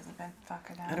allergies have been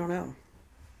fucking up. I don't know.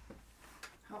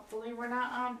 Hopefully we're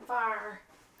not on fire.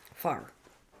 Far.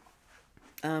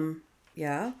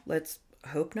 Yeah. Let's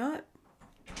hope not.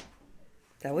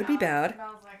 That would be bad. It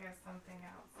smells like it's something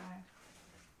outside.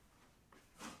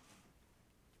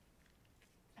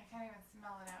 I can't even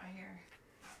smell it out here.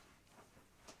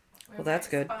 Well, that's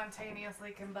good.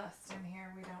 Spontaneously combust in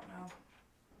here. We don't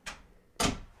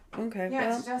know. Okay. Yeah,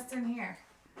 Well, it's just in here.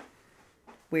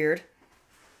 weird.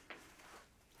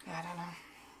 I don't know.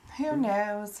 Who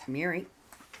knows? Mary.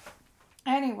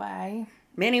 Anyway.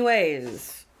 Many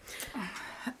ways.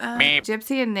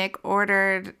 Gypsy and Nick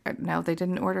ordered... No, they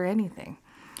didn't order anything.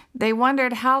 They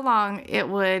wondered how long it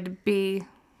would be...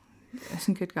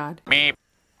 Good God.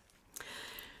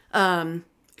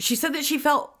 She said that she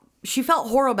felt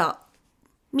horrible about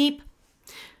meep.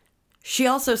 She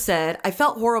also said, I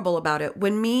felt horrible about it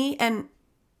when me and...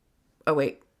 Oh,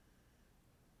 wait.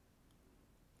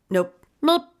 Nope.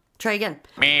 Meep. Try again.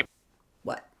 Meep.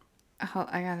 What? Oh,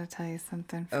 I gotta tell you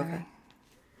something funny. Okay.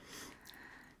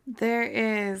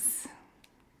 There's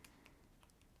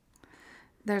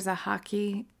a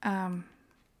hockey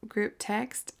group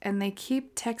text, and they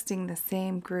keep texting the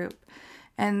same group.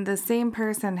 And the same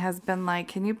person has been like,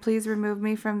 can you please remove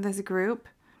me from this group?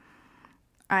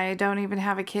 I don't even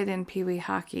have a kid in Pee Wee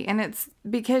hockey. And it's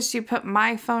because she put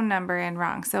my phone number in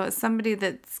wrong. So it's somebody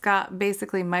that's got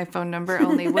basically my phone number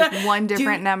only with one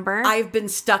different Dude, number. I've been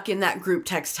stuck in that group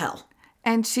text hell.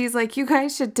 And she's like, you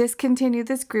guys should discontinue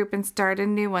this group and start a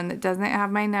new one that doesn't have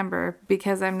my number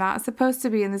because I'm not supposed to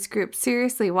be in this group.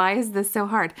 Seriously, why is this so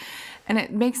hard? And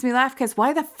it makes me laugh because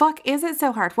why the fuck is it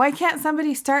so hard? Why can't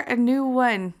somebody start a new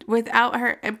one without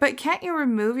her? But can't you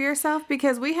remove yourself?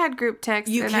 Because we had group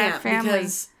text You in our can't, family.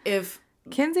 because if...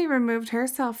 Kinsey removed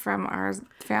herself from our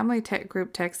family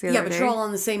group text the other Yeah, but day. you're all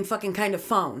on the same fucking kind of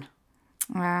phone.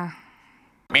 Ah.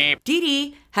 Dee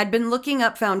Dee had been looking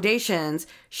up foundations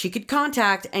she could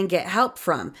contact and get help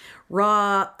from.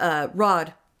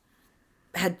 Rod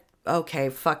had... Okay,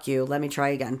 fuck you. Let me try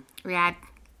again. Rad.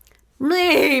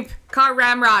 Meep. Car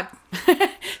ramrod.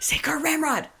 Say car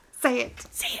ramrod. Say it.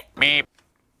 Say it. Meep.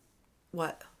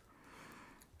 What?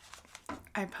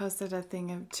 I posted a thing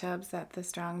of Chubbs at the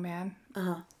Strong Man.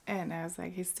 And I was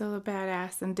like, he's still a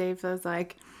badass. And Dave was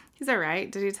like, he's all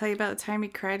right. Did he tell you about the time he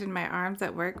cried in my arms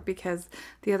at work because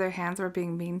the other hands were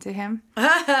being mean to him?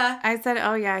 I said,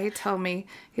 oh, yeah, he told me.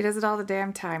 He does it all the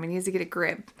damn time. He needs to get a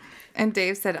grip. And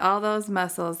Dave said, all those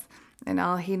muscles. And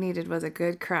all he needed was a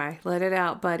good cry. Let it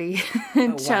out, buddy.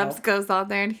 And Chubbs goes on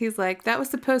there and he's like, that was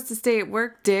supposed to stay at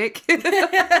work, dick.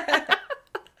 That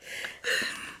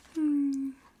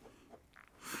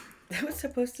was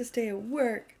supposed to stay at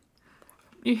work.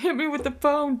 You hit me with the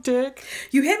phone, dick.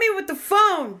 You hit me with the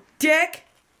phone, dick.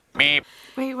 Wait,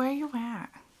 where are you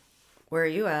at? Where are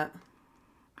you at?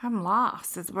 I'm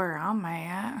lost is where I'm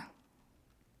at.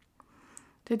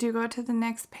 Did you go to the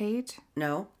next page?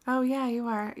 No. Oh, yeah, you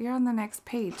are. You're on the next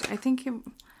page. I think you...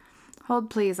 Hold,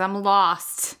 please. I'm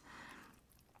lost.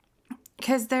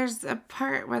 Because there's a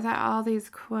part with all these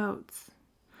quotes.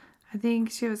 I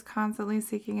think she was constantly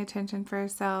seeking attention for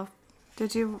herself.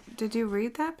 Did you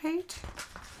read that page?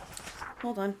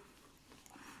 Hold on.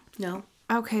 No.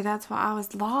 Okay, that's why I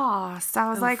was lost. I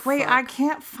was like, wait, I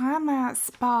can't find that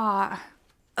spot.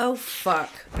 Oh, fuck.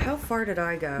 How far did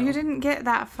I go? You didn't get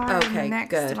that far in the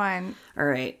next one. All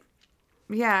right.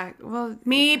 Yeah, well...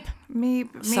 Meep.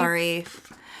 Sorry.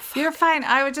 You're fine.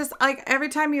 I would just, like, every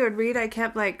time you would read, I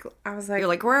kept, like... I was like... You're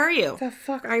like, where are you? The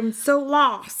fuck? I'm so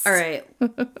lost. All right.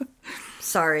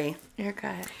 Sorry. You're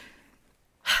good.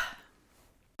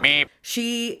 Meep.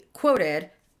 She quoted...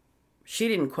 She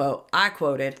didn't quote. I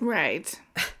quoted. Right.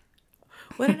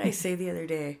 What did I say the other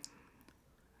day?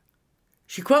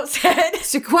 She quote said.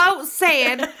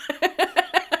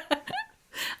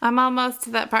 I'm almost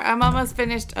to that part. I'm almost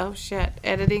finished. Oh, shit.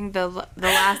 Editing the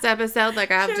last episode.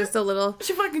 Like, I have just a little...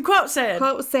 She fucking quote said.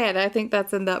 Quote said. I think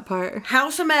that's in that part.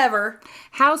 Howsomever,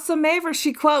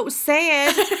 she quote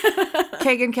said.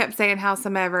 Kagan kept saying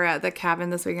howsomever at the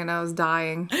cabin this weekend. I was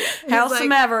dying.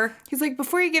 Howsomever. He's like,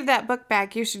 before you give that book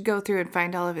back, you should go through and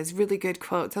find all of his really good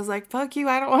quotes. I was like, fuck you.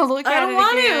 I don't want to look at it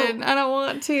again. I don't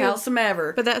want to.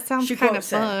 Howsomever. But that sounds kind of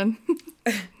fun.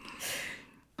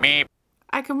 Meep.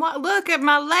 I can look at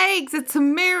my legs. It's a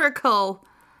miracle.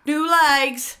 New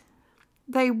legs.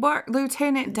 They work,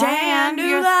 Lieutenant Dan.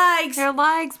 New legs. Your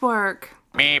legs work.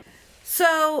 Meep.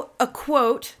 So, a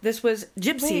quote. This was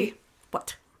Gypsy. Wait.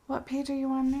 What? What page are you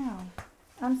on now?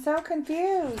 I'm so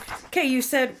confused. Okay, you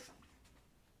said...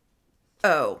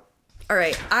 Oh. All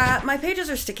right. My pages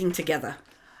are sticking together.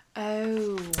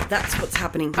 Oh. That's what's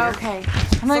happening here. Okay.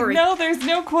 I'm like, no, there's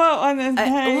no quote on this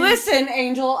page. Listen,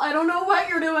 Angel, I don't know what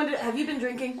you're doing. Have you been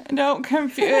drinking? Don't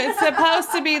confuse. It's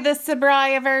supposed to be the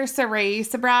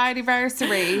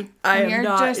sobriety-versary. I am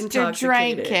not intoxicated. You're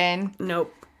drinking.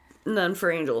 Nope. None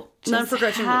for Angel. None for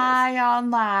Gretchen. High on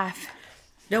life.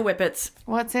 No whippets.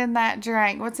 What's in that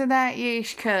drink? What's in that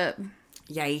yeesh cup?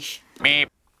 Yeesh. Meep.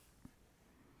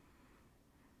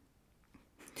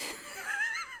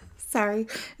 Sorry.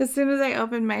 As soon as I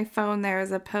opened my phone, there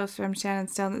was a post from Shannon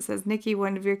Stone that says, Nikki,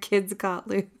 one of your kids got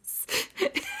loose.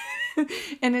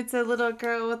 And it's a little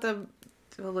girl with a...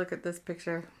 Well, look at this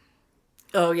picture.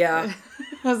 Oh, yeah.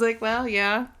 I was like, well,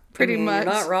 yeah, pretty much.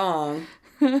 You're not wrong.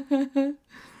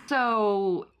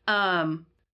 So,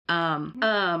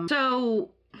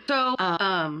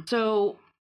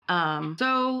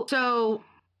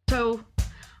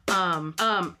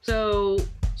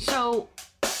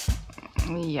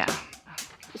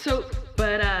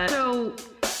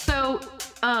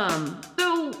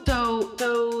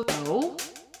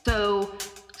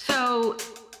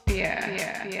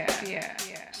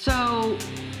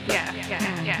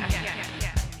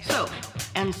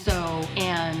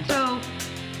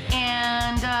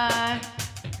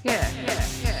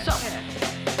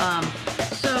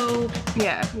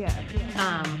 yeah.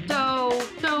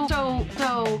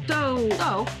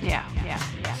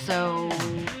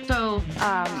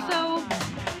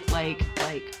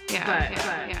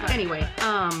 Anyway,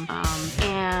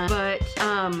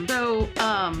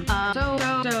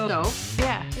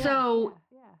 so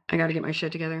I gotta get my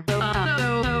shit together.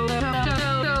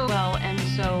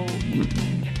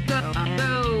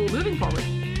 Moving forward.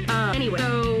 Anyway,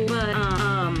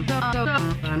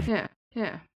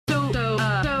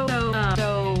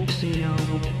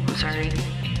 sorry.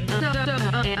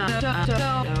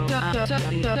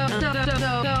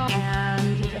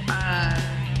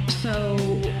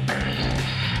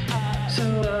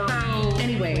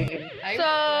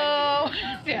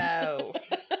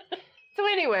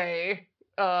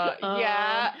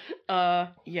 Yeah.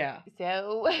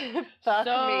 So,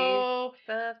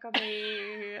 fuck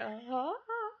me.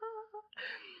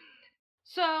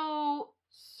 So.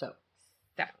 So.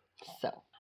 So. So.